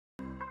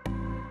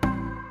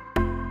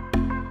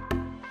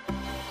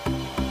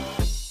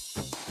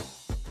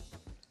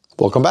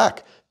Welcome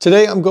back.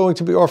 Today I'm going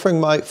to be offering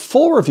my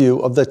full review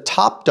of the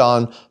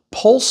TOPDON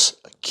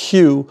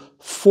PulseQ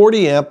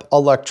 40 amp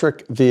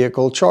electric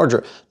vehicle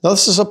charger. Now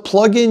this is a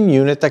plug-in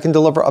unit that can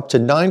deliver up to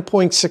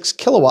 9.6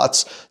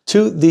 kilowatts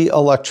to the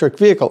electric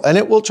vehicle, and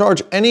it will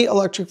charge any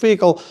electric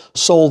vehicle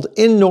sold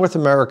in North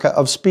America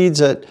of speeds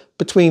at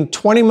between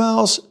 20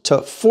 miles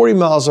to 40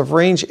 miles of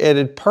range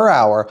added per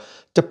hour,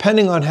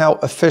 depending on how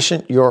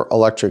efficient your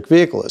electric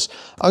vehicle is.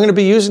 I'm going to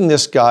be using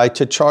this guy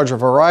to charge a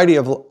variety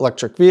of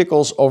electric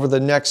vehicles over the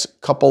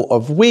next couple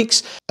of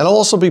weeks, and I'll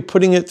also be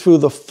putting it through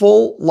the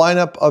full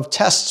lineup of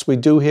tests we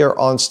do here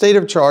on State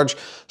of Charge,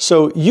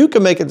 so you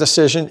can make a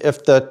decision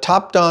if the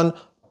TOPDON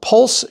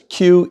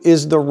PulseQ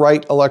is the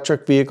right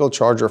electric vehicle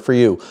charger for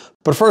you.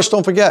 But first,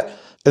 don't forget,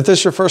 if this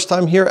is your first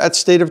time here at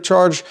State of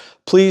Charge,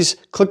 please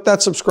click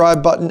that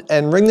subscribe button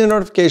and ring the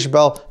notification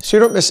bell so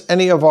you don't miss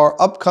any of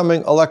our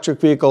upcoming electric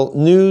vehicle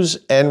news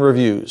and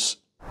reviews.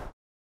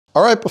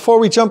 All right, before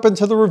we jump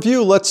into the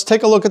review, let's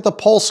take a look at the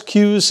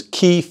PulseQ's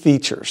key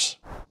features.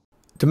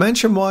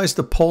 Dimension-wise,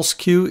 the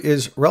PulseQ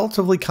is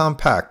relatively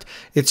compact.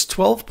 It's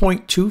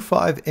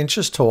 12.25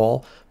 inches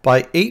tall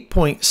by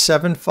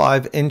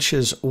 8.75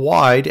 inches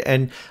wide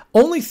and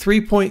only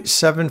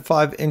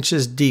 3.75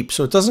 inches deep,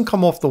 so it doesn't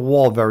come off the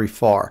wall very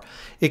far.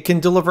 It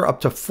can deliver up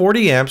to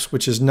 40 amps,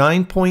 which is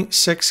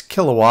 9.6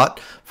 kilowatt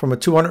from a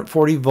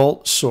 240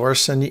 volt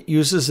source, and it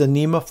uses the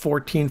NEMA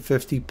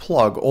 1450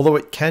 plug, although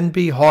it can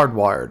be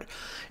hardwired.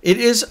 It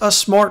is a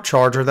smart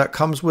charger that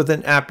comes with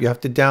an app. You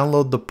have to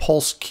download the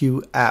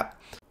PulseQ app.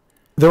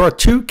 There are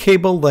two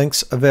cable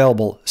lengths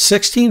available,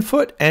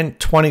 16-foot and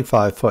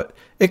 25-foot.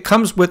 It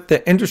comes with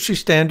the industry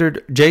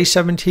standard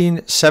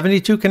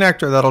J1772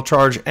 connector that'll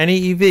charge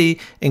any EV,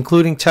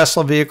 including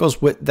Tesla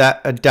vehicles, with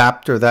that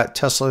adapter that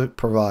Tesla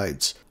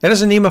provides. It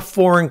has a NEMA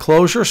 4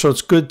 enclosure, so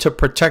it's good to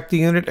protect the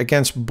unit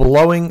against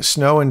blowing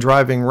snow and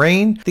driving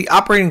rain. The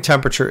operating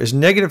temperature is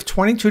negative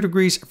 22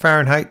 degrees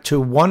Fahrenheit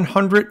to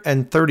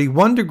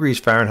 131 degrees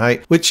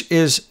Fahrenheit, which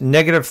is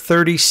negative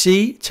 30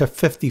 C to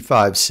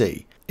 55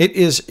 C. It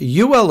is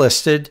UL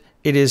listed.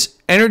 It is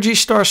Energy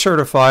Star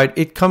certified.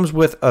 It comes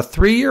with a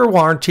 3-year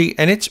warranty,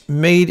 and it's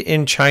made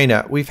in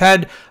China. We've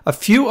had a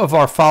few of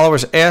our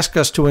followers ask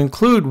us to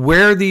include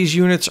where these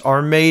units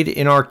are made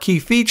in our key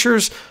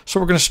features, so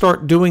we're going to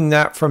start doing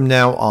that from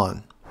now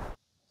on.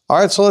 All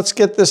right, so let's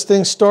get this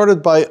thing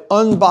started by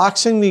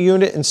unboxing the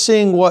unit and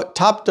seeing what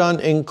TOPDON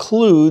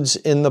includes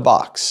in the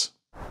box.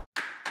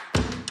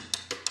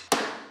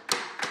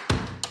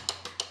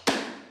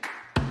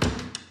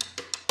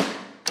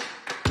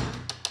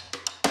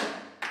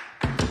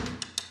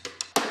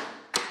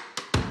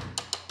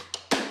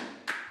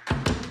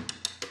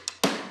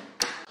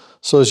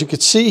 So as you can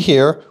see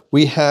here,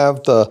 we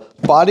have the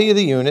body of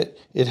the unit.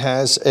 It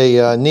has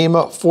a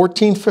NEMA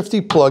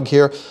 1450 plug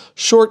here,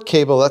 short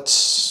cable,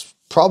 that's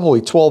probably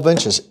 12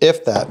 inches,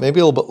 if that, maybe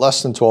a little bit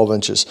less than 12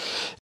 inches.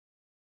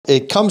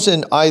 It comes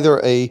in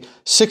either a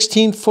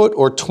 16-foot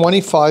or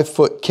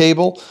 25-foot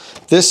cable.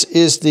 This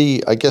is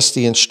the, I guess,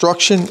 the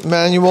instruction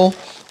manual,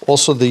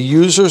 also the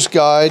user's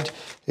guide.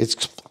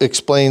 It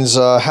explains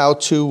how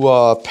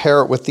to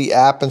pair it with the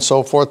app and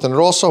so forth, and it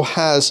also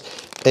has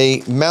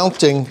a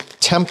mounting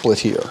template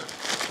here.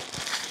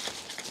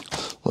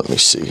 Let me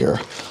see here.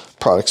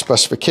 Product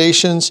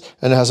specifications,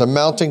 and it has a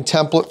mounting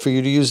template for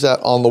you to use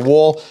that on the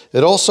wall.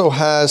 It also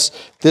has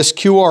this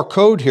QR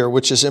code here,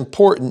 which is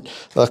important.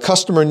 The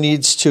customer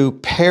needs to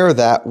pair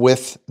that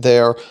with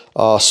their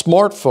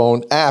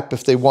smartphone app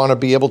if they want to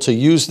be able to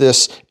use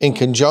this in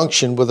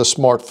conjunction with a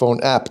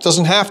smartphone app. It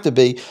doesn't have to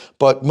be,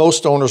 but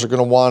most owners are going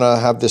to want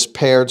to have this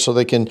paired so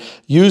they can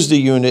use the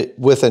unit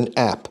with an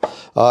app.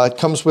 It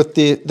comes with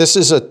this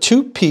is a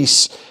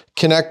 2-piece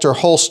connector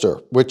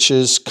holster, which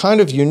is kind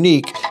of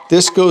unique.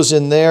 This goes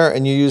in there,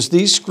 and you use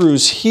these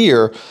screws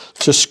here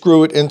to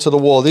screw it into the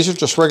wall. These are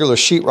just regular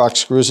sheetrock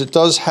screws. It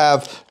does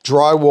have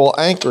drywall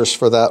anchors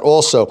for that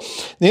also.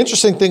 The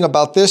interesting thing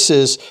about this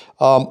is,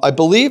 I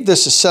believe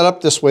this is set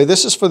up this way.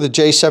 This is for the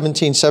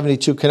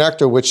J1772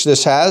 connector, which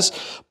this has,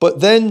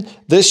 but then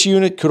this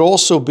unit could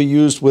also be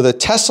used with a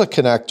Tesla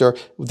connector.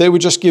 They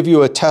would just give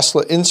you a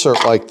Tesla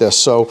insert like this.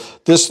 So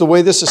the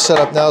way this is set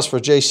up now is for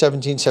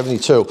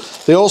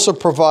J1772. They also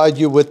provide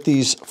you with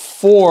these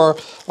 4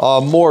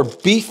 more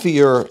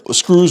beefier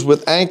screws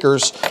with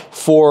anchors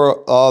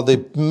for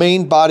the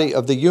main body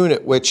of the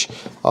unit, which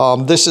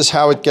this is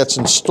how it gets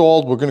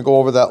installed. We're going to go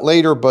over that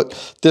later,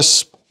 but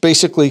this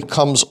basically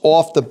comes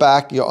off the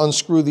back. You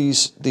unscrew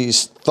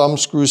these thumb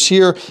screws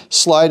here,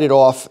 slide it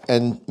off,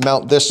 and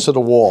mount this to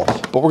the wall.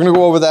 But we're going to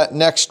go over that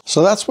next.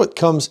 So that's what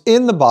comes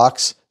in the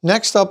box.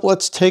 Next up,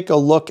 let's take a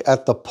look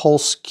at the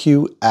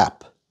PulseQ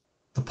app.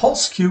 The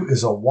PulseQ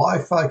is a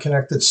Wi-Fi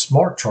connected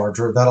smart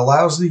charger that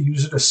allows the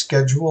user to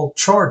schedule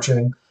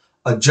charging,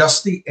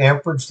 adjust the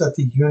amperage that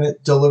the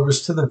unit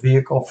delivers to the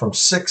vehicle from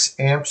 6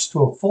 amps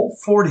to a full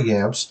 40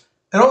 amps,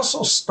 and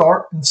also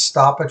start and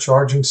stop a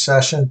charging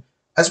session,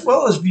 as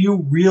well as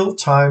view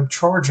real-time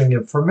charging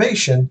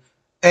information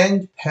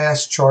and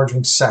past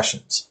charging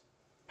sessions.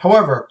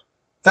 However,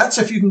 that's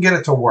if you can get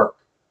it to work.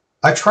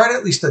 I tried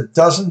at least a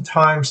dozen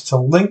times to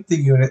link the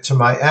unit to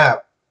my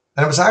app,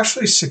 and it was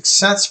actually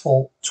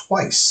successful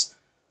twice.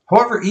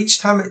 However, each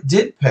time it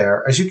did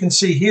pair, as you can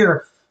see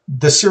here,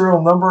 the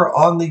serial number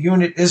on the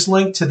unit is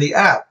linked to the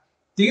app.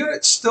 The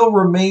unit still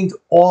remained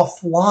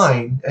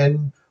offline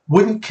and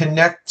wouldn't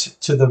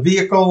connect to the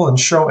vehicle and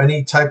show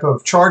any type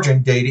of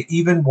charging data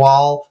even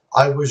while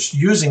I was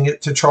using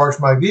it to charge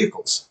my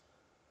vehicles.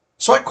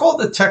 So I called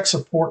the tech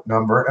support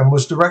number and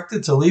was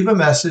directed to leave a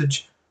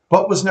message,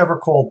 but was never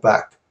called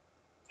back.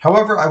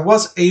 However, I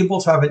was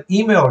able to have an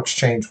email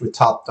exchange with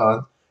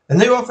TOPDON, and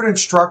they offered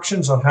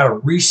instructions on how to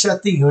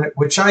reset the unit,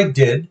 which I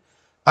did.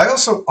 I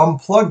also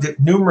unplugged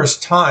it numerous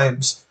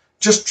times,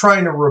 just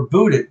trying to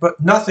reboot it, but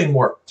nothing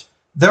worked.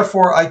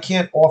 Therefore, I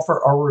can't offer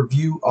a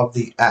review of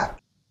the app.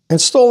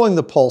 Installing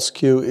the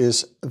PulseQ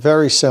is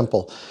very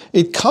simple.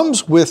 It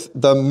comes with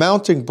the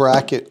mounting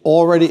bracket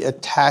already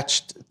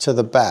attached to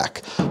the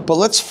back. But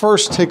let's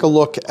first take a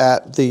look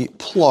at the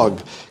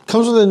plug. It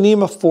comes with a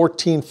NEMA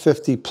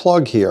 1450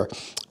 plug here.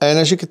 And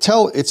as you can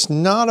tell, it's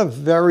not a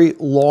very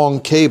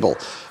long cable.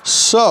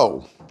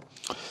 So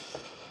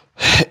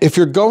if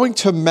you're going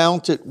to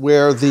mount it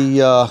where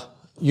the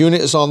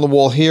unit is on the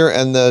wall here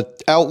and the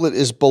outlet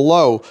is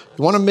below,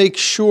 you want to make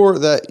sure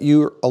that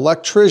your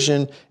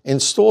electrician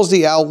installs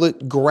the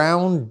outlet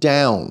ground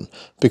down,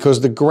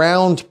 because the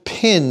ground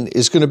pin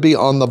is going to be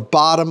on the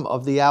bottom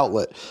of the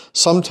outlet.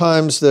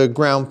 Sometimes the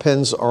ground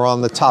pins are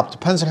on the top,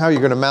 depends on how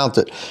you're going to mount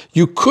it.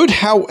 You could,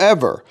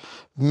 however,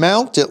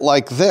 mount it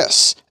like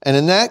this, and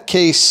in that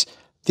case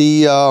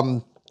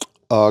the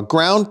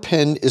ground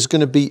pin is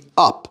going to be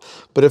up.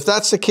 But if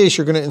that's the case,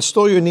 you're going to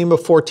install your NEMA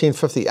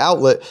 1450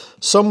 outlet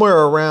somewhere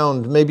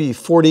around maybe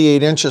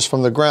 48 inches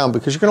from the ground,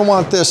 because you're going to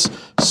want this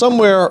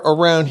somewhere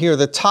around here.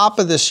 The top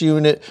of this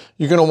unit,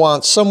 you're going to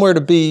want somewhere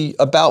to be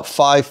about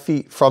 5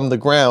 feet from the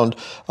ground.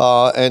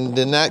 And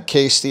in that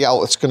case, the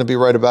outlet's going to be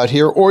right about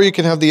here. Or you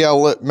can have the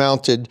outlet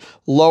mounted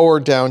lower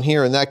down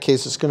here. In that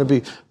case, it's going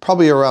to be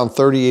probably around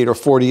 38 or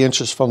 40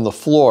 inches from the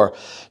floor.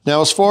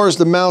 Now, as far as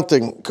the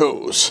mounting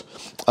goes,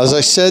 as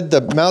I said,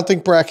 the mounting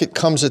bracket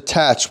comes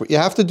attached. What you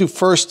have to do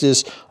first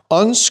is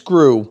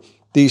unscrew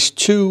these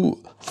two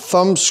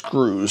thumb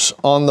screws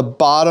on the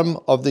bottom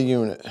of the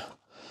unit.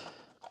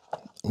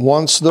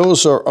 Once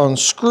those are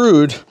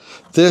unscrewed,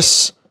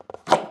 this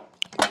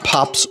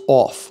pops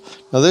off.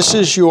 Now this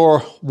is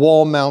your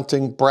wall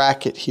mounting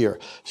bracket here.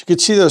 As you can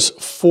see, there's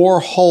 4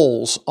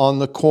 holes on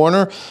the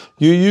corner.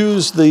 You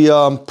use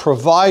the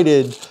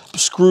provided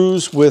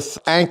screws with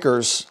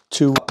anchors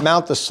to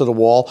mount this to the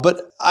wall,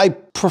 but I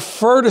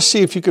prefer to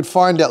see if you could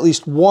find at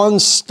least one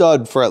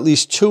stud for at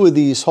least 2 of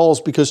these holes,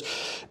 because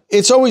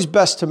it's always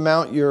best to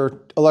mount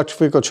your electric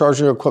vehicle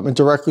charging equipment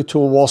directly to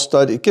a wall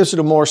stud. It gives it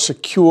a more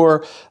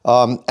secure,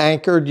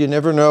 anchored. You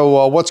never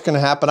know what's going to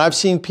happen. I've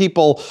seen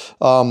people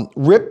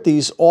rip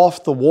these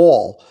off the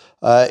wall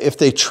if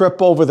they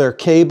trip over their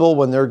cable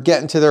when they're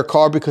getting to their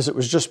car, because it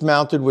was just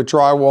mounted with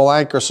drywall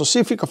anchor. So see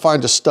if you can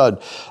find a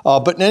stud.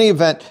 But in any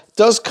event, it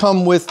does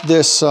come with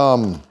this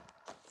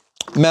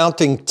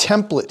mounting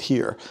template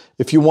here.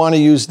 If you want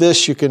to use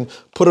this, you can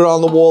put it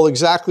on the wall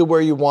exactly where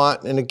you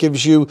want, and it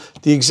gives you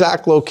the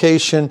exact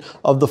location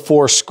of the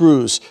 4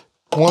 screws.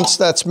 Once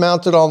that's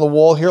mounted on the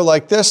wall here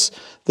like this,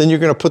 then you're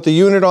going to put the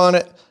unit on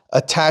it,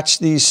 attach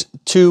these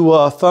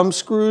 2 thumb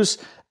screws,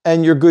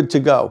 and you're good to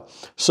go.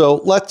 So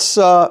let's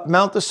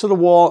mount this to the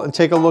wall and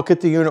take a look at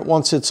the unit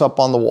once it's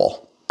up on the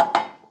wall.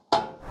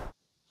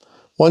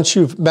 Once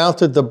you've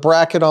mounted the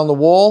bracket on the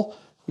wall,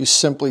 you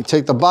simply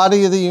take the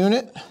body of the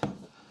unit,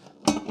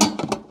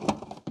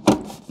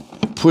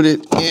 put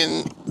it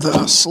in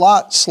the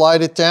slot,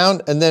 slide it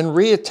down, and then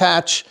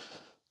reattach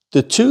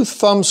the 2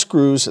 thumb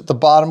screws at the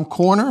bottom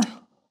corner,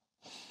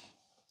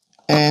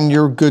 and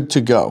you're good to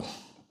go.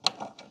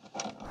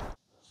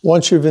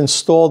 Once you've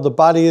installed the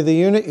body of the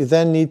unit, you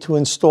then need to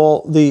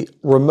install the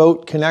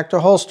remote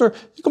connector holster.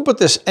 You can put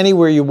this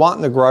anywhere you want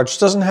in the garage. It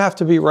doesn't have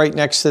to be right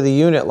next to the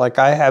unit like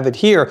I have it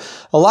here.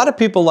 A lot of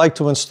people like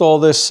to install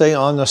this, say,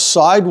 on the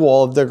side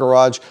wall of their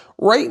garage,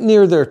 right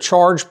near their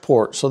charge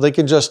port, so they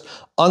can just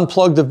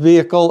unplug the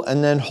vehicle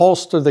and then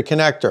holster the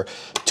connector.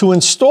 To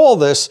install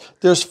this,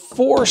 there's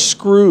 4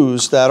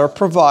 screws that are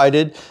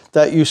provided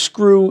that you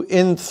screw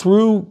in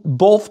through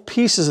both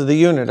pieces of the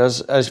unit.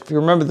 As if you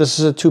remember, this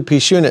is a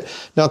 2-piece unit.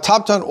 Now,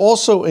 TOPDON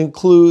also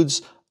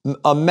includes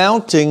a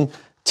mounting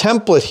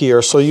template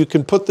here, so you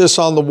can put this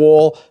on the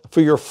wall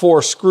for your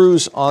 4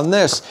 screws on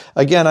this.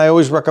 Again, I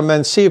always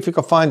recommend see if you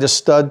can find a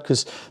stud,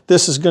 because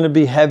this is going to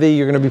be heavy.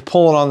 You're going to be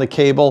pulling on the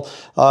cable,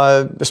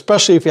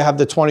 especially if you have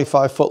the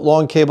 25-foot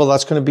long cable.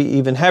 That's going to be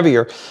even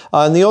heavier.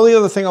 And the only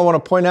other thing I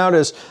want to point out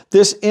is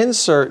this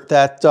insert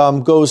that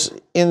goes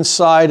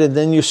inside, and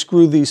then you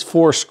screw these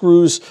 4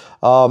 screws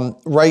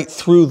right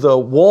through the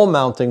wall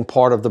mounting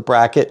part of the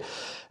bracket.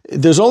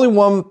 There's only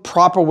one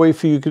proper way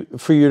for you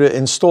to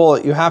install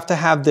it. You have to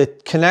have the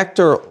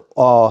connector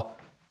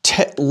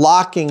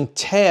locking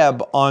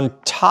tab on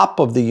top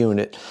of the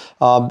unit.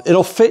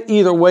 It'll fit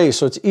either way,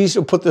 so it's easy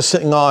to put this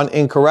thing on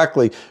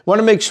incorrectly. You want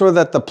to make sure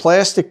that the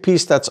plastic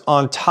piece that's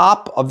on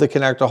top of the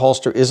connector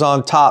holster is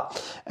on top,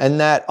 and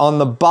that on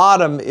the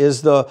bottom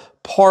is the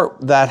part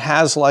that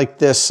has like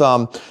this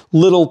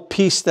little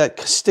piece that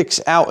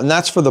sticks out, and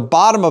that's for the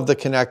bottom of the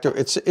connector.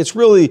 It's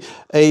really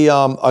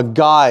a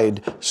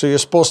guide, so you're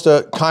supposed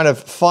to kind of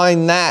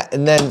find that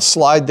and then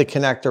slide the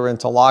connector in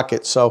to lock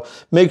it. So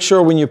make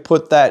sure when you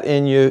put that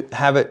in, you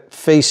have it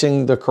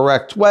facing the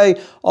correct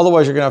way.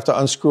 Otherwise, you're gonna have to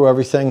unscrew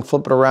everything,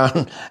 flip it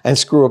around, and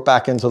screw it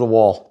back into the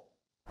wall.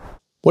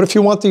 What if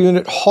you want the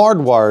unit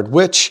hardwired,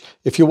 which,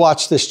 if you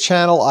watch this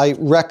channel, I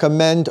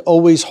recommend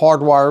always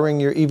hardwiring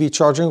your EV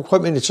charging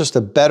equipment. It's just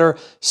a better,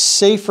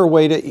 safer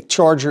way to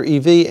charge your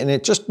EV, and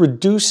it just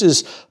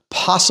reduces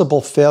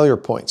possible failure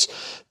points.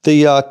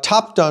 The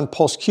TOPDON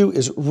PulseQ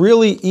is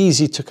really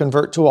easy to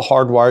convert to a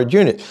hardwired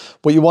unit.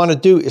 What you want to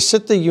do is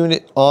sit the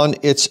unit on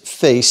its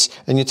face,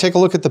 and you take a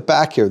look at the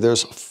back here.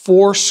 There's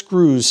 4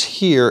 screws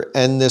here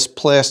and this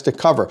plastic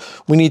cover.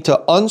 We need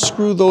to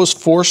unscrew those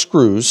 4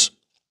 screws.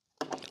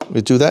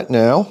 We do that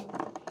now.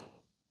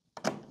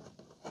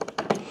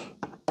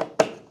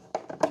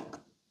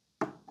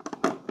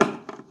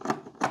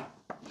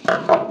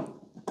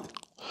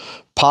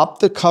 Pop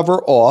the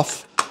cover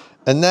off,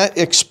 and that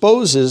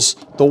exposes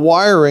the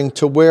wiring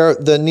to where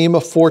the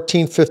NEMA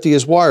 1450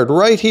 is wired,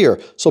 right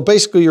here. So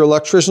basically your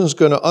electrician is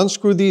going to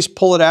unscrew these,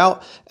 pull it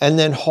out, and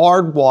then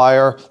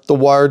hardwire the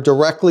wire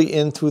directly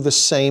in through the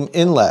same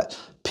inlet.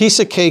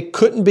 Piece of cake,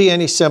 couldn't be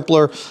any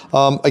simpler.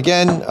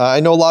 Again, I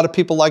know a lot of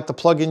people like the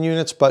plug-in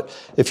units, but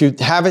if you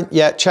haven't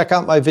yet, check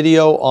out my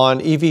video on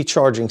EV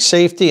charging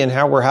safety and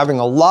how we're having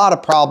a lot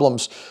of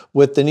problems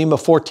with the NEMA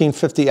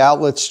 1450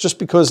 outlets just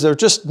because they're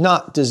just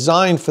not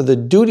designed for the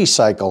duty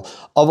cycle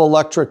of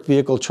electric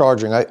vehicle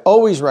charging. I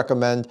always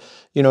recommend,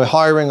 you know,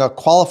 hiring a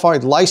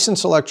qualified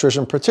licensed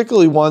electrician,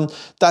 particularly one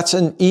that's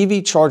an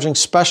EV charging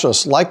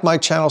specialist, like my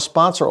channel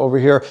sponsor over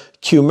here,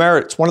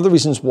 Qmerit. It's one of the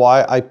reasons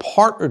why I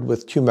partnered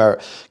with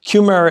Qmerit.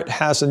 Qmerit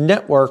has a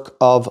network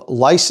of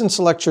licensed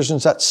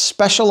electricians that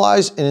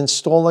specialize in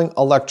installing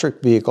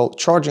electric vehicle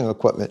charging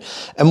equipment.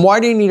 And why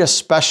do you need a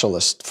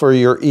specialist for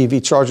your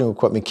EV charging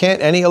equipment?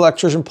 Can't any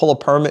electrician pull a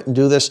permit and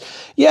do this?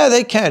 Yeah,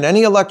 they can.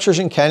 Any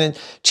electrician can, and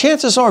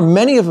chances are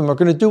many of them are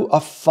going to do a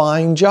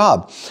fine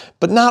job,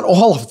 but not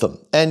all of them.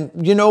 And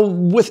you know,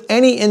 with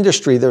any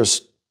industry,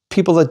 there's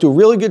people that do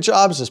really good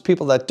jobs, there's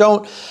people that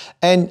don't.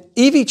 And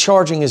EV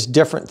charging is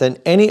different than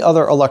any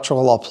other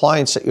electrical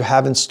appliance that you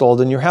have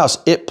installed in your house.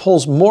 It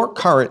pulls more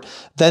current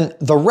than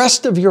the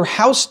rest of your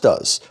house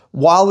does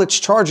while it's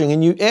charging.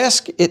 And you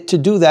ask it to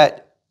do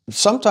that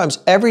sometimes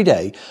every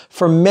day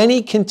for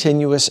many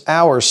continuous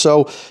hours.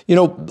 So, you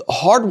know,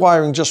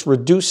 hardwiring just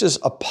reduces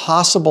a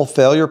possible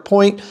failure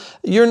point.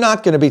 You're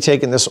not going to be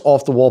taking this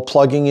off the wall,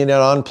 plugging it in,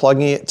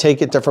 unplugging it,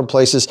 take it different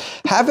places.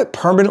 Have it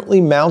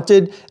permanently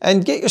mounted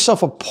and get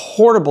yourself a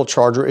portable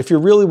charger if you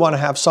really want to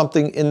have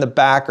something in the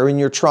back or in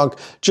your trunk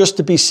just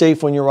to be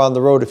safe when you're on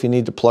the road if you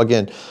need to plug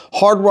in.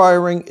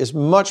 Hardwiring is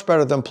much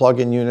better than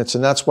plug-in units,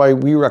 and that's why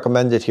we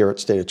recommend it here at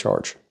State of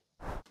Charge.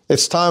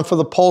 It's time for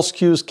the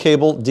PulseQ's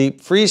cable deep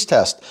freeze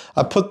test.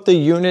 I put the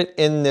unit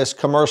in this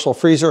commercial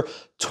freezer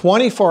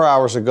 24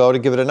 hours ago to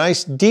give it a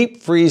nice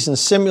deep freeze and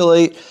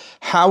simulate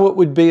how it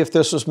would be if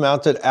this was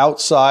mounted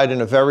outside in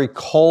a very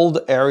cold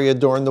area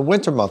during the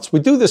winter months. We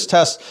do this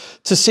test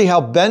to see how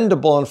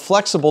bendable and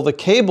flexible the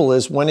cable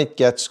is when it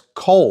gets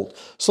cold.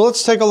 So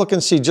let's take a look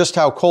and see just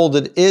how cold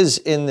it is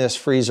in this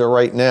freezer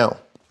right now.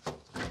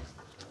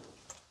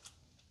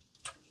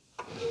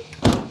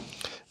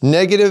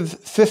 Negative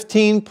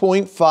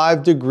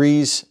 15.5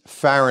 degrees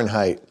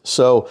Fahrenheit.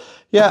 So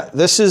yeah,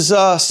 this is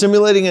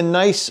simulating a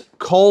nice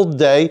cold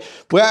day.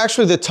 Well,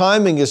 actually the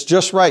timing is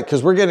just right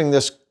because we're getting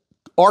this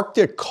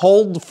Arctic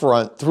cold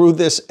front through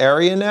this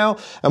area now,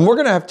 and we're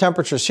going to have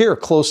temperatures here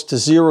close to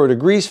 0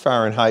 degrees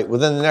Fahrenheit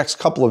within the next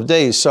couple of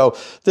days. So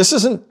this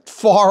isn't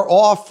far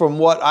off from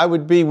what I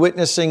would be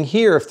witnessing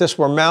here if this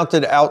were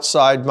mounted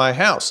outside my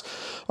house.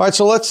 All right,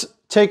 so let's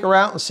take her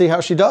out and see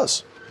how she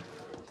does.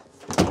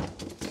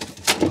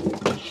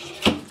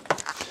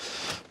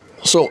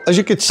 So as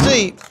you can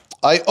see,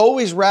 I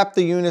always wrap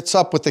the units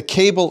up with the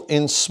cable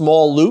in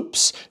small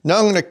loops. Now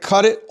I'm going to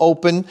cut it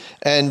open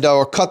and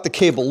or cut the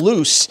cable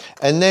loose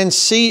and then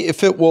see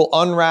if it will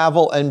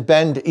unravel and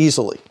bend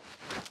easily.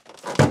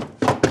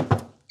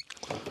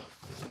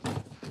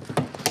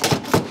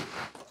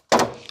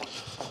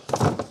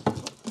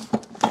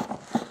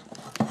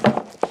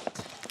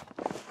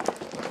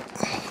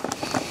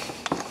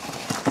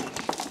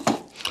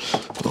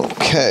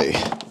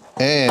 Okay,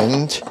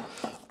 and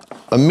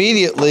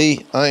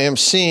immediately, I am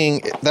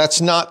seeing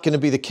that's not going to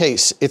be the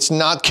case. It's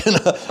not going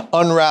to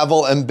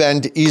unravel and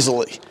bend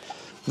easily.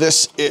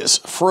 This is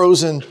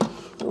frozen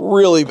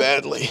really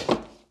badly. All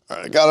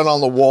right, I got it on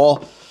the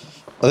wall.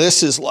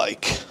 This is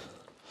like,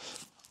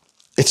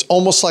 it's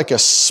almost like a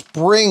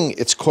spring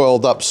it's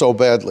coiled up so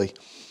badly.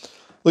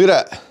 Look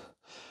at that.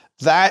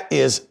 That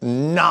is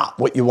not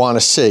what you want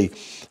to see.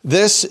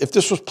 This, if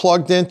this was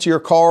plugged into your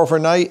car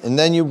overnight and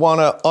then you want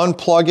to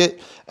unplug it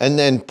and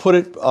then put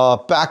it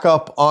back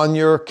up on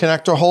your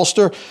connector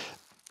holster,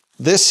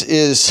 this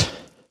is,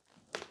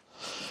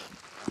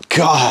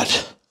 God,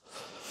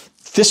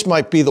 this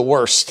might be the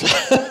worst.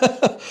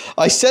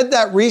 I said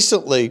that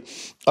recently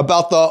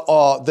about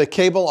the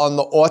cable on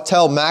the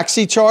Autel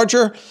Maxi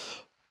charger,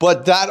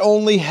 but that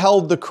only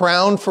held the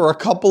crown for a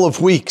couple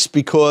of weeks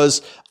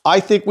because I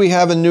think we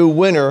have a new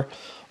winner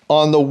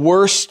on the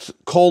worst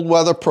cold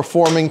weather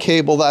performing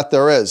cable that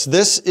there is.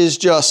 This is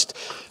just,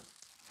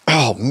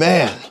 oh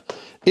man,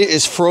 it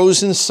is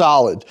frozen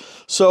solid.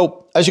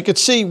 So as you can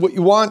see, what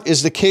you want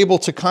is the cable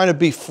to kind of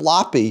be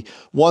floppy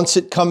once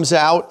it comes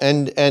out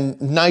and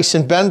nice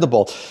and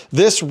bendable.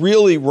 This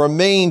really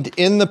remained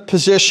in the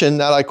position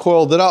that I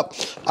coiled it up.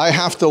 I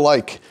have to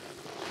like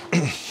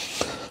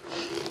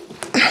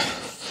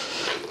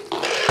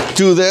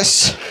do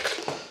this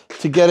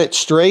to get it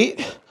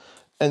straight,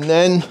 and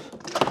then,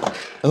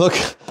 and look,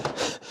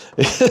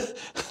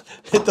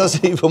 it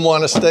doesn't even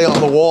want to stay on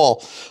the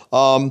wall.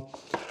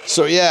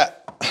 So yeah,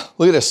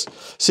 look at this.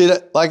 See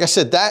that, like I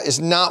said, that is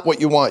not what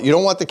you want. You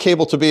don't want the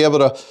cable to be able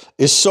to,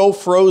 is so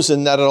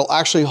frozen that it'll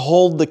actually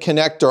hold the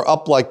connector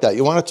up like that.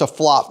 You want it to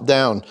flop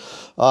down.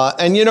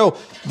 And you know,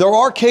 there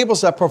are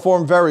cables that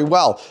perform very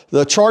well.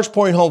 The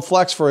ChargePoint Home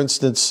Flex, for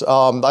instance,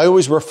 I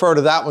always refer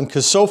to that one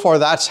because so far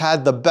that's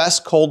had the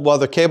best cold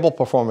weather cable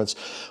performance.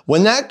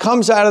 When that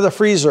comes out of the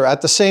freezer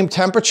at the same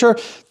temperature,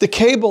 the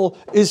cable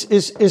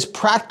is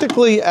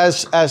practically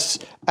as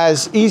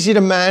easy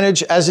to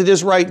manage as it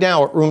is right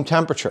now at room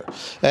temperature.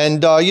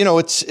 And you know,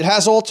 it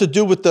has all to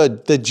do with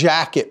the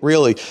jacket,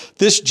 really.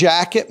 This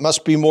jacket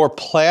must be more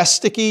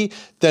plasticky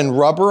than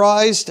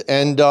rubberized,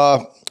 and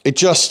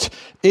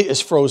it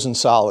is frozen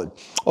solid.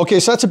 Okay,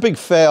 so that's a big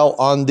fail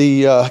on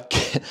the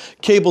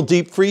cable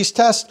deep freeze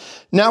test.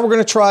 Now we're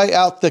gonna try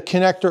out the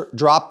connector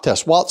drop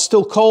test. While it's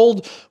still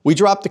cold, we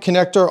drop the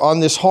connector on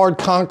this hard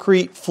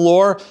concrete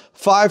floor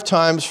 5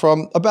 times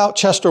from about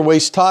chest or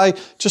waist high,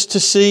 just to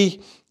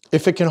see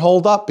if it can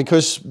hold up,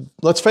 because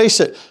let's face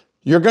it,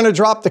 you're gonna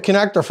drop the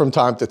connector from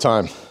time to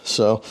time.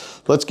 So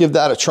let's give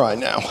that a try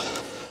now.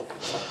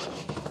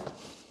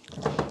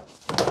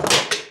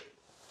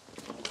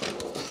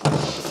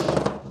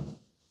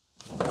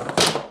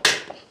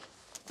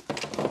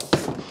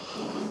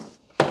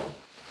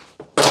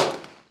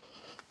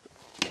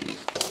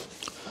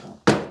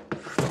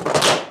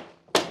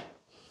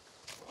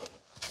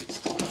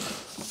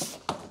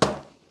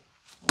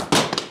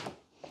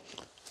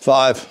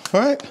 Five,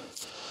 all right.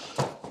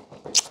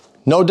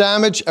 No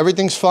damage,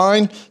 everything's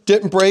fine,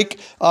 didn't break.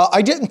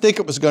 I didn't think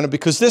it was gonna,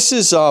 because this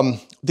is,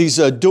 these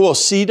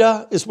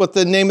Duocida is what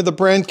the name of the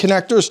brand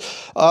connectors.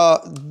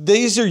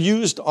 These are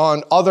used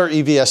on other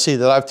EVSE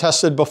that I've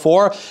tested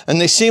before, and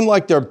they seem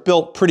like they're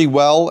built pretty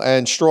well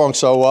and strong.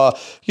 So,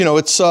 you know,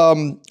 it's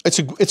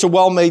a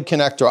well-made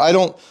connector. I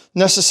don't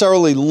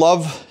necessarily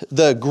love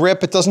the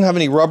grip. It doesn't have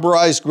any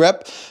rubberized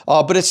grip,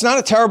 but it's not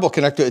a terrible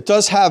connector. It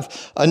does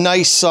have a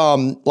nice,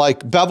 like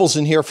bevels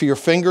in here for your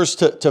fingers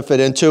to fit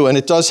into, and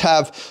it does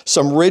have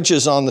some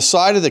ridges on the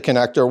side of the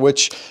connector,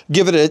 which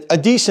give it a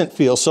decent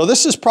feel. So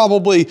this is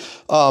probably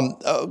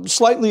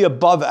slightly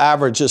above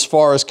average as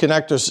far as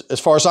connectors, as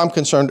far as I'm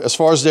concerned, as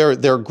far as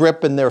their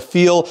grip and their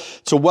feel.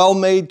 It's a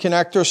well-made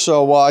connector,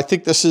 so I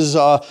think this is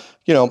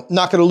you know,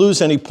 not going to lose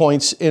any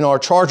points in our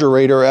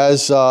ChargerRater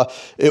as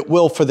it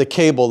will for the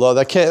cable, though.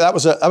 That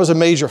was a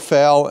major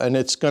fail, and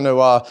it's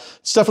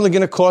definitely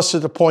going to cost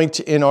us a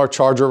point in our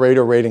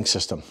ChargerRater rating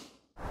system.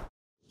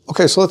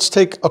 Okay, so let's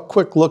take a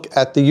quick look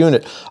at the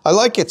unit. I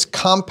like its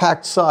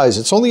compact size.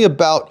 It's only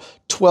about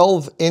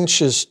 12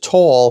 inches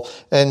tall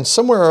and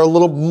somewhere a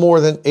little more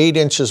than 8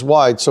 inches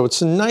wide. So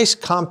it's a nice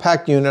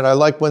compact unit. I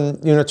like when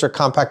units are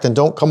compact and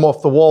don't come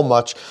off the wall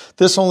much.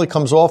 This only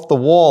comes off the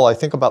wall, I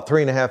think, about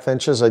 3.5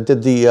 inches. I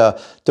did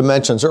the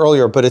dimensions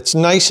earlier, but it's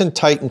nice and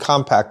tight and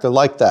compact. I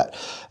like that.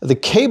 The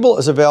cable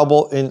is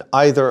available in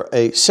either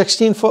a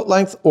 16-foot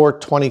length or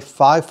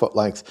 25-foot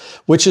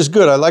length, which is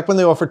good. I like when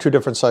they offer 2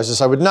 different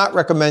sizes. I would not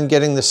recommend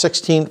getting the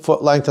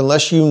 16-foot length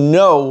unless you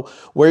know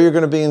where you're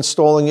going to be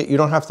installing it. You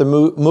don't have to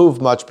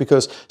move much,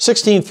 because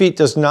 16 feet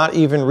does not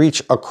even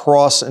reach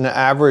across an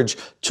average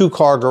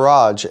 2-car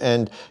garage.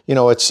 And you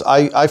know,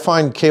 I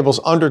find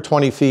cables under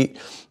 20 feet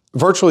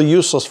virtually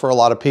useless for a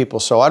lot of people.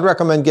 So I'd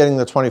recommend getting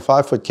the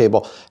 25-foot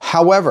cable.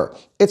 However,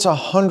 it's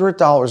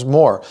 $100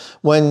 more.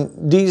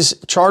 When these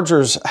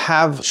chargers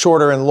have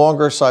shorter and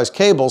longer size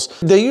cables,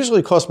 they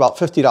usually cost about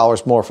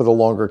 $50 more for the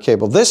longer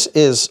cable. This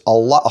is a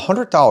lot.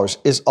 $100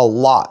 is a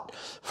lot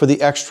for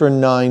the extra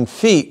 9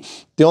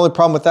 feet. The only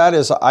problem with that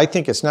is I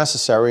think it's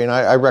necessary, and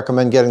I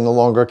recommend getting the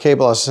longer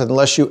cable, as I said,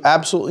 unless you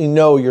absolutely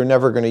know you're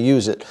never going to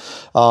use it.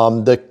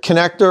 The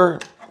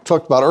connector,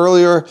 talked about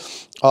earlier,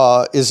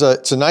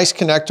 it's a nice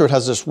connector. It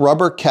has this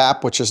rubber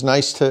cap, which is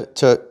nice to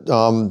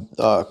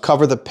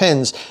cover the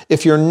pins.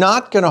 If you're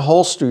not going to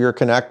holster your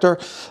connector,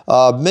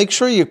 make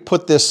sure you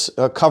put this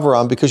cover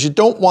on, because you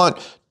don't want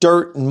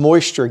dirt and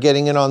moisture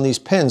getting in on these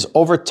pins.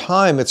 Over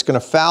time, it's going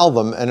to foul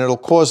them and it'll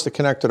cause the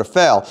connector to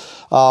fail.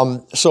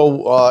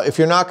 If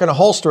you're not going to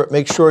holster it,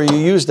 make sure you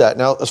use that.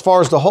 Now, as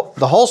far as the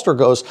holster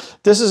goes,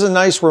 this is a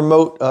nice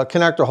remote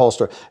connector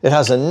holster. It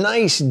has a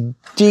nice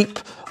deep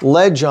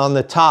ledge on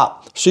the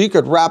top, so you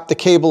could wrap the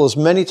cable as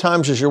many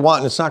times as you want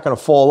and it's not going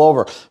to fall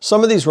over.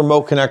 Some of these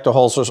remote connector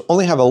holsters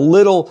only have a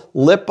little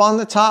lip on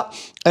the top,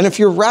 and if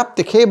you wrap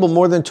the cable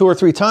more than 2 or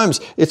 3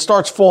 times, it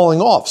starts falling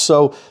off.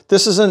 So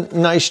this is a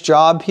nice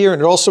job here,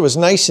 and it also is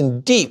nice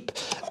and deep.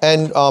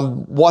 And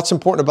what's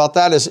important about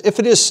that is if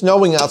it is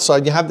snowing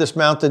outside, you have this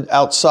mounted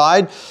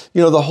outside,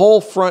 you know, the whole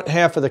front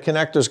half of the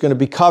connector is going to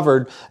be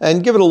covered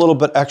and give it a little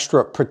bit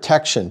extra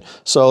protection.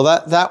 So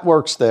that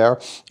works there.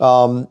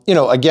 You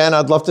know, again,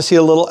 I'd love to see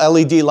a little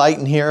LED light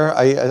in here.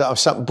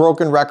 Some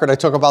broken record, I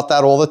talk about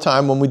that all the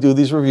time when we do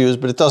these reviews,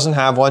 but it doesn't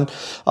have one.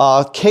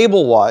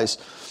 Cable-wise,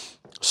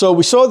 so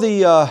we saw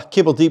the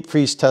cable deep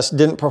freeze test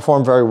didn't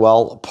perform very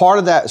well. Part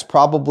of that is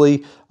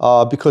probably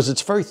because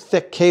it's very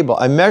thick cable.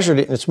 I measured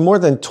it and it's more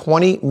than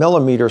 20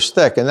 millimeters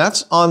thick, and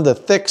that's on the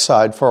thick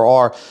side for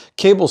our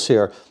cables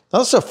here. Now,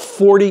 that's a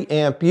 40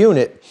 amp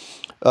unit.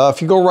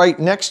 If you go right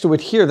next to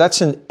it here,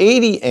 that's an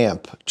 80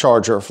 amp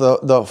charger for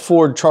the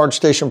Ford Charge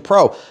Station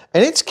Pro,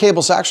 and its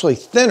cable's actually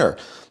thinner.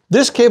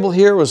 This cable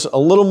here was a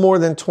little more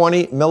than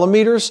 20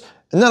 millimeters,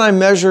 and then I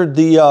measured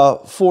the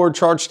Ford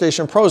Charge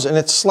Station Pros, and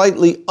it's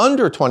slightly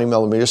under 20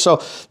 millimeters.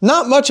 So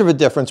not much of a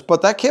difference,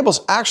 but that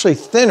cable's actually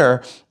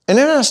thinner, and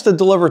it has to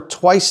deliver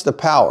twice the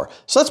power.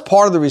 So that's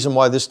part of the reason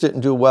why this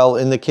didn't do well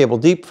in the cable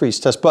deep freeze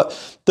test. But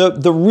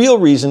the real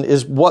reason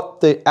is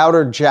what the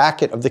outer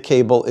jacket of the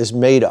cable is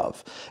made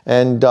of.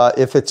 And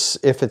if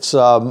it's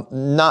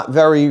not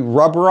very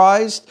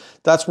rubberized,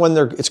 that's when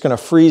it's going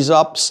to freeze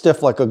up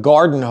stiff like a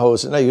garden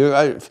hose. Now,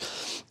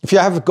 if you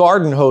have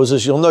garden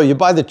hoses, you'll know you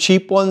buy the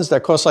cheap ones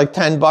that cost like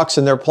 10 bucks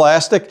and they're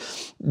plastic.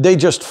 They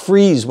just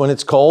freeze when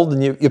it's cold,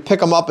 and you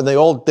pick them up and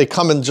they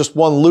come in just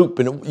one loop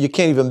and you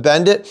can't even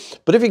bend it.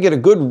 But if you get a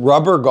good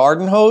rubber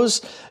garden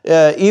hose,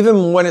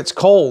 even when it's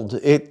cold,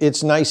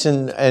 it's nice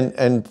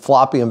and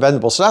floppy and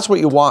bendable. So that's what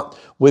you want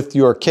with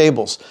your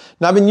cables.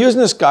 Now, I've been using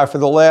this guy for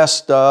the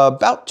last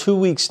about 2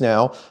 weeks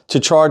now to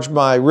charge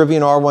my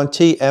Rivian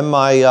R1T and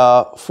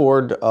my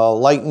Ford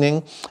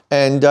Lightning.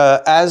 And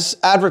as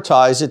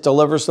advertised, it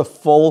delivers the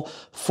full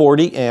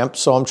 40 amps.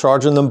 So I'm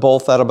charging them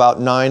both at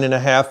about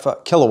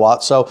 9.5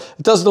 kilowatts. So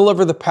it does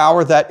deliver the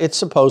power that it's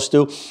supposed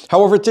to.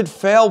 However, it did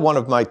fail one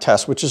of my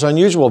tests, which is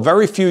unusual.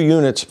 Very few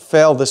units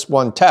fail this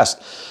one test.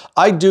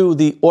 I do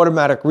the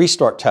automatic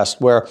restart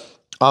test where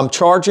I'm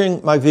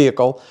charging my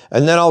vehicle,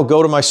 and then I'll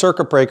go to my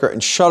circuit breaker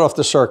and shut off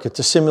the circuit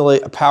to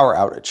simulate a power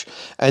outage.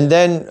 And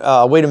then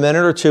wait a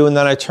minute or two, and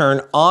then I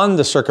turn on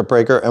the circuit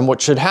breaker. And what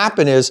should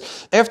happen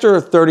is after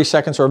 30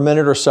 seconds or a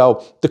minute or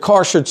so, the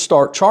car should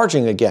start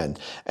charging again.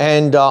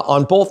 And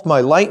on both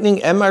my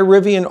Lightning and my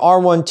Rivian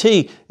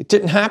R1T, it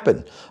didn't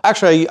happen.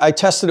 Actually, I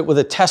tested it with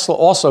a Tesla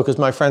also because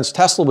my friend's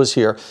Tesla was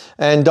here.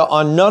 And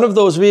on none of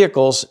those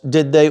vehicles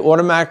did they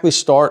automatically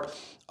start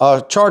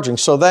charging.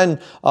 So then,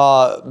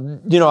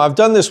 you know, I've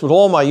done this with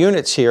all my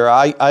units here.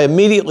 I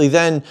immediately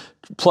then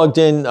plugged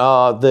in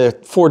the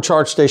Ford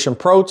Charge Station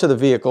Pro to the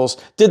vehicles,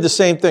 did the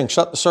same thing,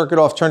 shut the circuit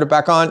off, turned it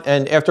back on,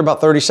 and after about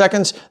 30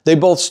 seconds, they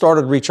both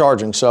started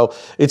recharging. So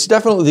it's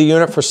definitely the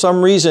unit. For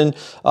some reason,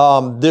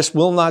 this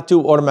will not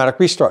do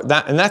automatic restart.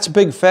 And that's a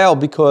big fail,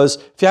 because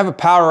if you have a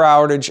power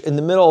outage in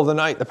the middle of the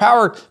night, the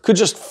power could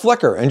just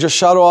flicker and just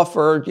shut off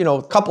for, you know,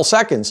 a couple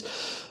seconds.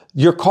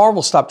 Your car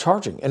will stop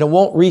charging and it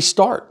won't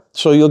restart.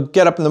 So you'll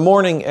get up in the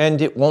morning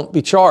and it won't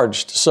be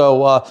charged.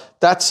 So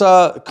that's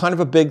kind of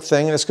a big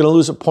thing, and it's going to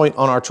lose a point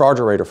on our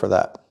ChargerRater for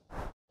that.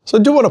 So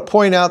I do want to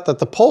point out that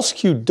the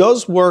PulseQ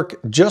does work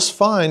just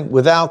fine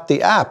without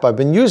the app. I've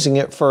been using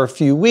it for a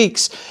few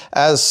weeks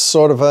as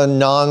sort of a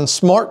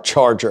non-smart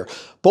charger.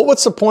 But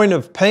what's the point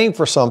of paying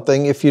for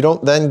something if you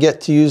don't then get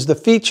to use the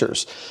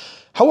features?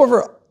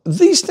 However,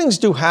 these things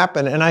do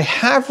happen, and I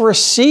have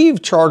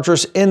received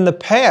chargers in the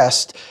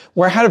past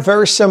where I had a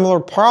very similar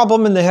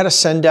problem and they had to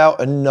send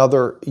out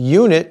another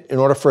unit in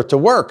order for it to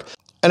work.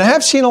 And I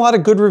have seen a lot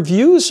of good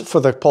reviews for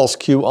the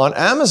PulseQ on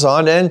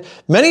Amazon, and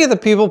many of the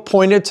people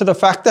pointed to the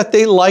fact that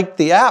they liked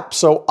the app,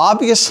 so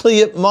obviously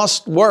it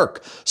must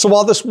work. So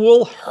while this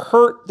will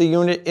hurt the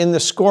unit in the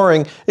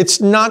scoring, it's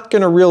not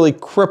going to really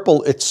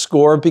cripple its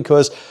score,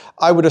 because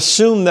I would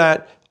assume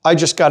that I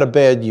just got a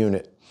bad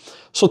unit.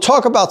 So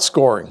talk about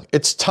scoring.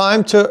 It's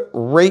time to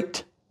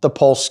rate the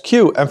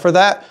PulseQ. And for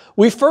that,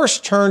 we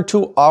first turn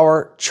to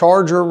our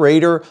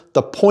ChargerRater,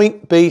 the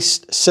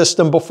point-based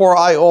system, before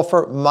I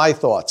offer my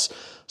thoughts.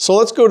 So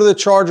let's go to the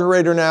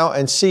ChargerRater now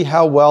and see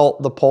how well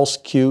the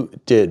PulseQ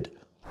did.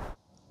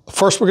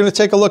 First, we're going to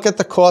take a look at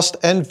the cost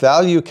and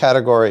value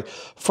category.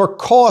 For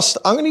cost,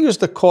 I'm going to use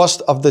the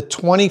cost of the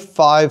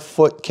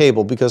 25-foot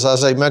cable because,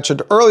 as I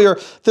mentioned earlier,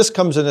 this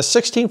comes in a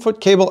 16-foot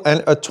cable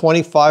and a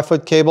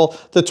 25-foot cable.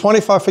 The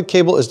 25-foot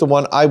cable is the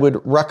one I would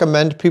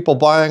recommend people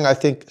buying. I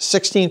think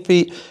 16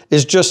 feet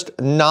is just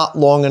not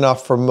long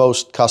enough for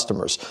most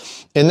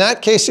customers. In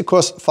that case, it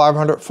costs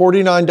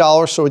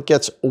 $549, so it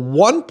gets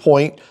 1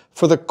 point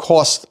for the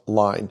cost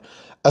line.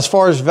 As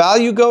far as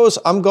value goes,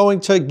 I'm going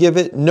to give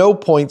it no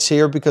points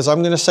here because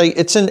I'm going to say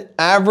it's an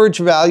average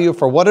value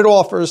for what it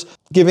offers,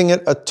 giving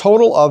it a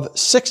total of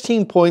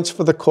 16 points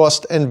for the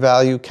cost and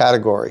value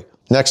category.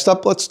 Next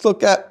up, let's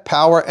look at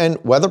power and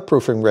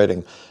weatherproofing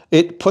rating.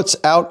 It puts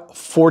out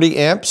 40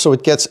 amps, so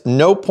it gets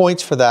no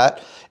points for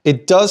that.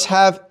 It does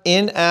have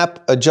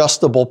in-app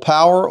adjustable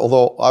power,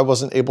 although I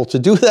wasn't able to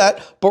do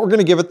that, but we're going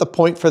to give it the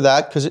point for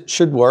that because it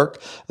should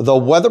work. The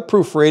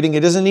weatherproof rating,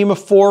 it is an NEMA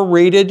 4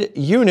 rated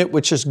unit,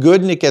 which is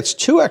good, and it gets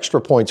 2 extra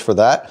points for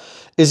that.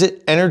 Is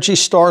it Energy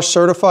Star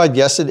certified?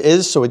 Yes, it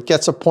is, so it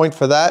gets a point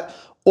for that.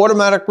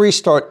 Automatic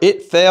restart,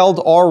 it failed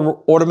our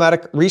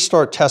automatic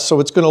restart test, so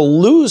it's going to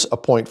lose a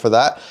point for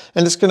that,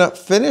 and it's going to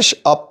finish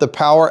up the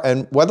power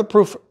and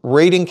weatherproof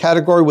rating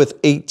category with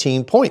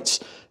 18 points.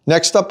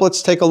 Next up,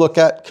 let's take a look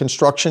at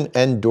construction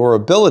and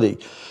durability.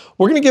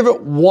 We're going to give it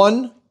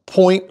 1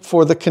 point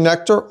for the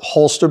connector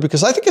holster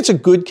because I think it's a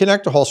good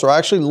connector holster. I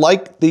actually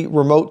like the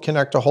remote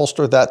connector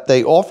holster that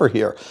they offer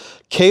here.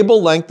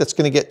 Cable length, that's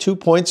going to get 2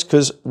 points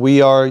because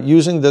we are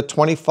using the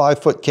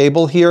 25-foot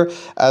cable here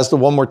as the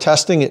one we're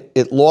testing.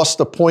 It lost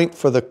a point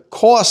for the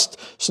cost,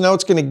 so now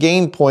it's going to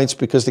gain points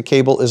because the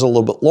cable is a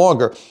little bit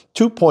longer.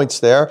 2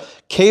 points there.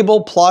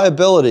 Cable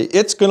pliability,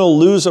 it's going to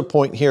lose a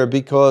point here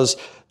because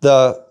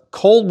the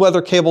cold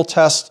weather cable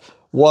test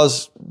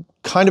was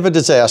kind of a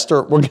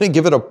disaster. We're going to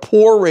give it a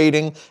poor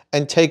rating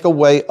and take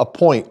away a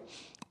point.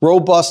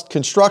 Robust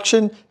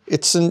construction,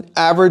 it's an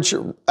average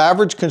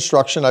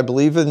construction, I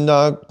believe, and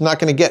not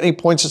going to get any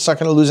points. It's not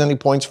going to lose any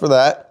points for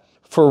that.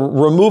 For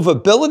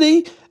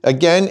removability,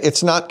 again,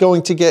 it's not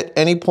going to get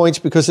any points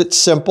because it's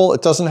simple.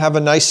 It doesn't have a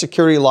nice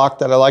security lock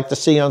that I like to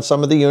see on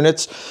some of the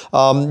units.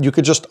 You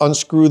could just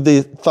unscrew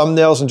the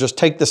thumbnails and just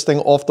take this thing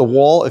off the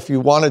wall if you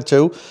wanted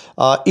to.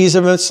 Ease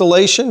of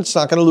installation, it's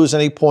not going to lose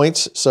any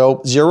points,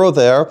 so 0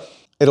 there.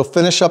 It'll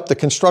finish up the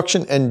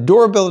construction and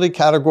durability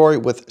category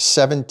with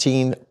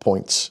 17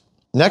 points.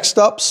 Next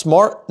up,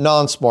 smart,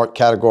 non-smart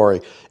category.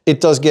 It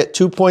does get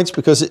 2 points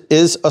because it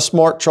is a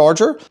smart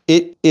charger.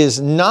 It is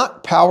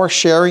not power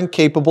sharing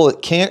capable.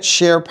 It can't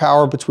share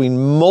power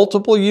between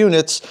multiple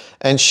units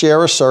and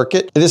share a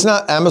circuit. It is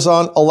not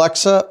Amazon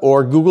Alexa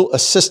or Google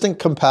Assistant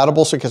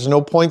compatible, so it gets no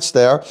points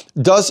there.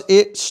 Does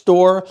it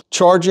store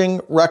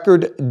charging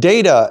record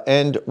data?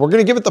 And we're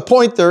going to give it the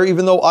point there,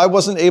 even though I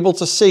wasn't able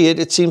to see it.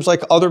 It seems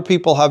like other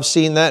people have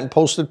seen that and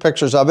posted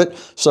pictures of it.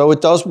 So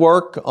it does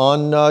work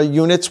on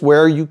units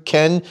where you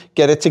can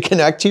get it to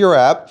connect to your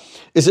app.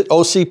 Is it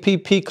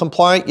OCPP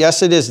compliant?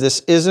 Yes, it is. This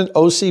is an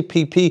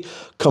OCPP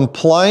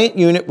compliant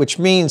unit, which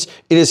means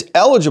it is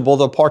eligible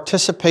to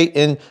participate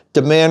in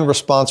demand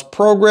response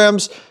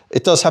programs.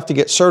 It does have to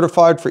get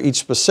certified for each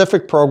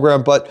specific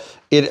program, but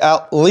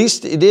at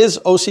least it is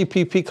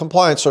OCPP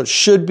compliant, so it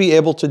should be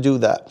able to do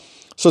that.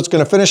 So it's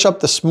going to finish up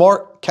the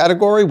smart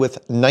category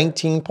with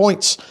 19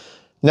 points.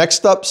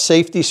 Next up,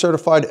 safety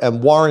certified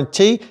and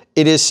warranty.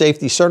 It is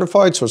safety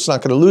certified, so it's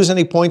not going to lose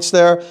any points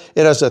there.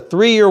 It has a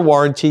 3-year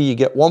warranty. You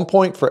get 1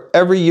 point for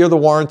every year the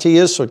warranty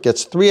is, so it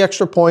gets 3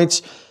 extra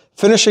points,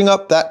 finishing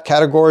up that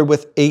category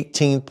with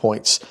 18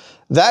 points.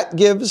 That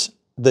gives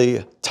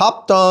the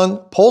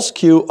TOPDON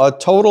PulseQ a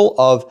total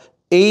of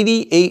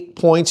 88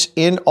 points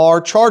in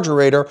our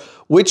ChargerRater,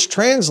 which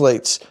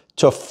translates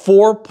to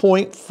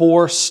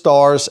 4.4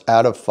 stars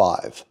out of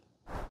 5.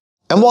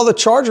 And while the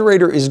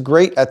ChargerRater is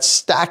great at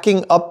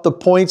stacking up the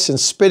points and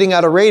spitting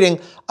out a rating,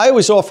 I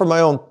always offer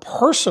my own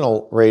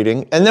personal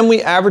rating, and then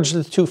we average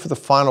the two for the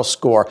final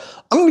score.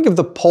 I'm going to give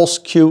the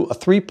PulseQ a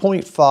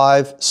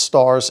 3.5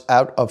 stars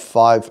out of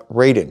 5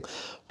 rating.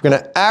 We're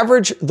going to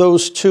average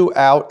those two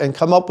out and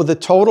come up with a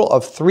total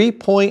of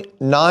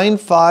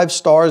 3.95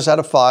 stars out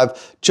of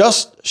 5,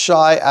 just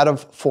shy out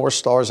of 4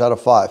 stars out of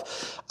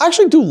 5. I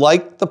actually do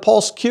like the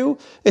PulseQ.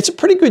 It's a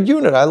pretty good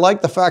unit. I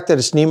like the fact that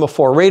it's NEMA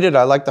 4 rated.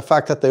 I like the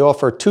fact that they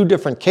offer 2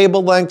 different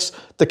cable lengths.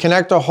 The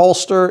connector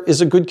holster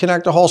is a good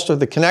connector holster.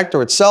 The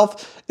connector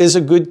itself is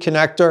a good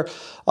connector.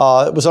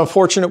 It was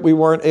unfortunate we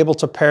weren't able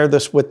to pair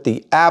this with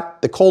the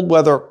app. The cold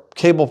weather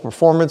cable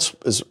performance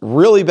is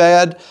really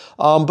bad,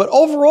 but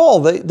overall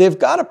they've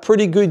got a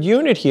pretty good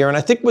unit here, and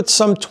I think with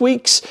some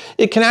tweaks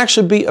it can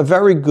actually be a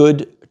very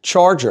good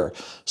charger.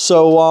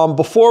 So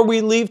before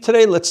we leave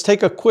today, let's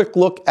take a quick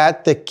look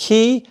at the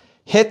key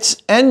hits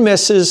and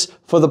misses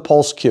for the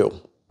PulseQ.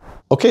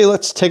 Okay,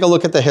 let's take a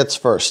look at the hits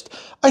first.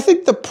 I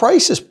think the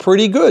price is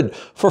pretty good.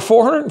 For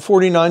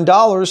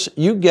 $449,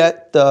 you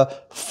get the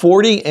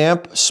 40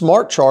 amp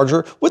smart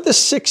charger with the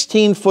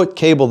 16-foot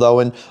cable though.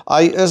 And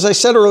as I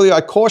said earlier,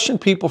 I caution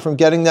people from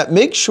getting that.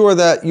 Make sure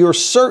that you're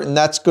certain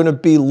that's going to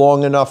be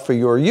long enough for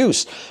your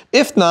use.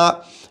 If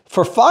not,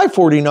 For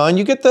 $549,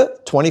 you get the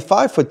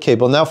 25-foot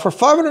cable. Now for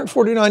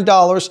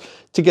 $549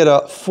 to get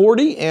a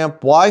 40 amp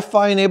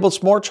Wi-Fi enabled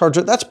smart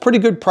charger, that's a pretty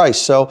good price.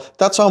 So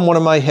that's on one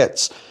of my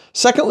hits.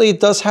 Secondly,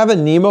 it does have a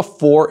NEMA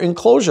 4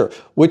 enclosure,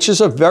 which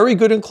is a very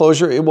good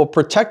enclosure. It will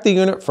protect the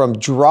unit from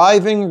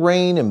driving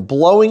rain and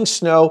blowing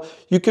snow.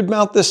 You could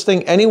mount this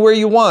thing anywhere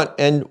you want,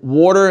 and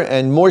water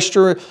and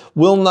moisture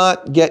will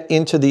not get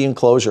into the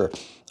enclosure.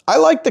 I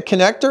like the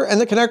connector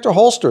and the connector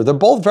holster. They're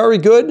both very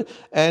good,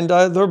 and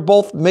they're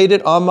both made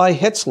it on my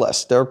hits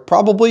list. They're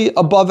probably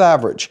above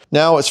average.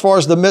 Now, as far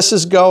as the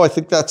misses go, I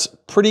think that's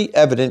pretty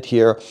evident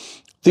here.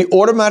 The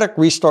automatic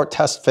restart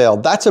test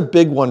failed. That's a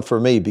big one for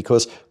me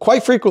because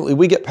quite frequently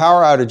we get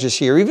power outages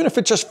here. Even if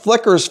it just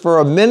flickers for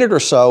a minute or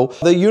so,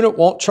 the unit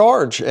won't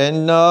charge,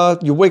 and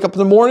you wake up in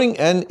the morning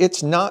and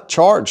it's not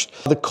charged.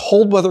 The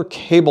cold weather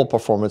cable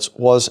performance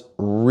was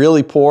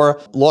really poor.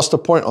 Lost a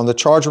point on the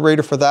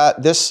ChargerRater for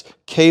that. This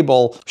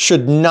cable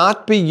should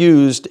not be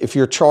used if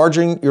you're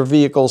charging your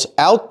vehicles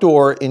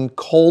outdoor in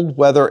cold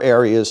weather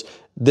areas.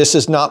 This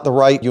is not the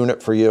right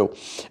unit for you.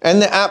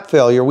 And the app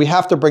failure, we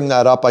have to bring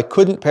that up. I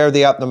couldn't pair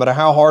the app no matter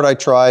how hard I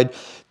tried.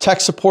 Tech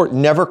support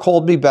never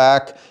called me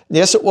back.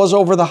 Yes, it was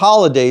over the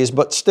holidays,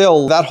 but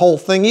still, that whole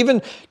thing,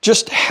 even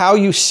just how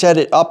you set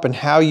it up and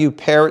how you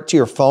pair it to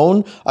your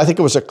phone, I think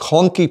it was a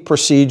clunky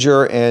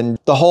procedure, and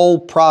the whole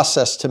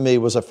process to me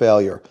was a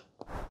failure.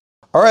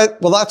 All right,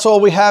 well, that's all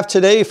we have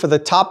today for the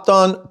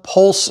TOPDON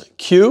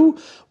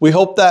PulseQ. We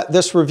hope that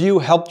this review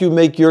helped you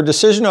make your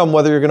decision on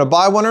whether you're going to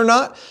buy one or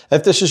not.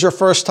 If this is your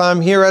first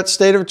time here at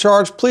State of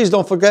Charge, please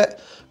don't forget,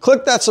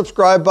 click that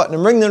subscribe button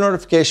and ring the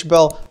notification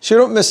bell so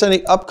you don't miss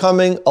any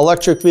upcoming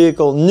electric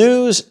vehicle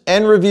news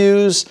and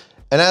reviews.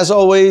 And as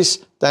always,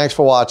 thanks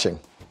for watching.